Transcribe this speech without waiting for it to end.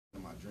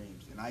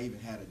and I even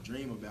had a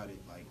dream about it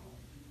like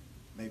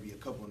maybe a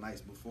couple of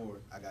nights before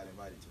I got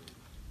invited to it.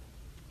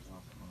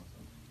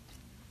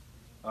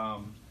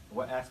 Awesome,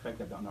 what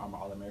aspect of the Under Armour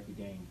All-America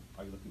game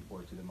are you looking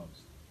forward to the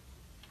most?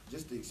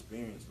 Just the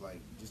experience,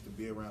 like just to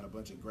be around a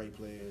bunch of great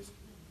players,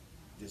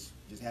 just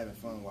having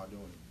fun while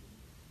doing it.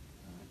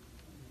 All right.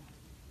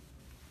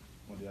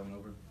 Want to do that one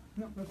over?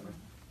 No, that's fine.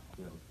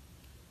 Yeah.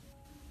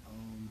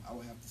 I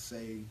would have to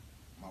say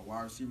my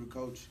wide receiver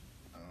coach,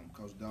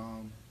 Coach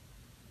Dom,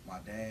 my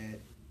dad,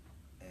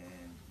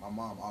 and my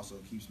mom also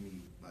keeps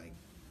me like,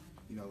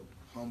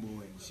 humble,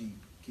 and she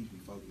keeps me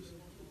focused.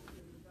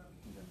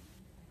 Okay.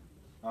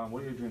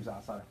 What are your dreams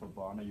outside of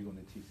football? I know you're going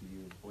to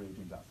TCU. What are your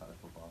dreams outside of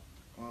football?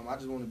 I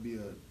just want to be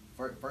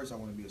first I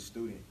want to be a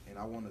student, and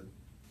I want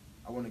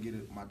to get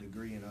my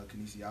degree in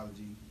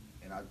kinesiology,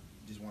 and I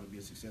just want to be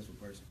a successful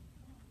person.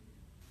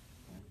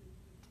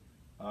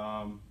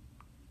 Okay.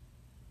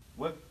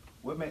 What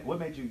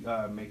made you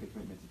make a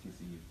commitment to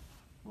TCU?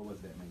 What was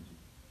that made you?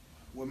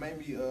 What made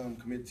me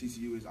commit to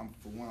TCU is I'm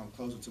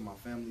closer to my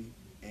family,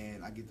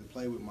 and I get to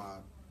play with my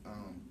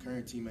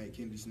current teammate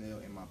Kennedy Snell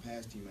and my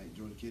past teammate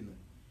Jordan Kidner.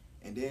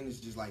 And then it's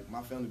just like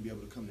my family be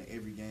able to come to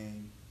every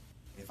game.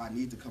 If I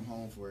need to come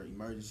home for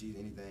emergencies,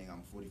 anything,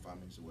 I'm 45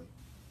 minutes away.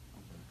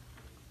 Okay.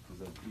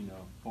 As a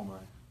former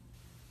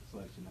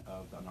selection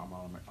of the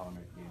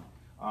All-American game,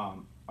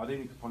 are there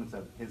any components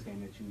of his game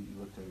that you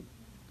look to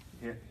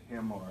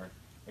him or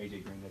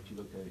AJ Green that you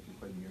look to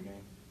include in your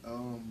game?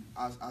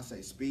 I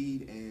say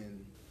speed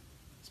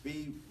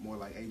more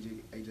like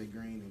AJ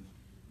Green, and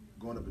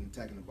going up and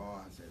attacking the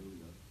ball. I say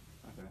Julio.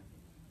 Okay.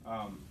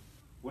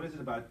 What is it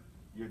about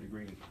your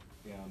degree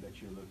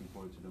that you're looking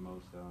forward to the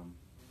most?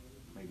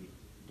 Maybe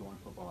during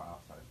football or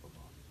outside of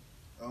football?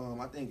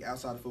 I think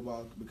outside of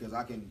football, because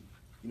I can,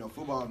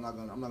 football. I'm not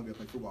gonna be able to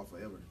play football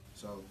forever.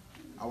 So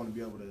I want to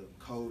be able to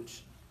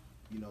coach,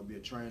 be a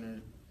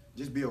trainer,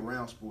 just be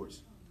around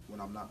sports when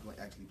I'm not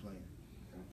actually playing.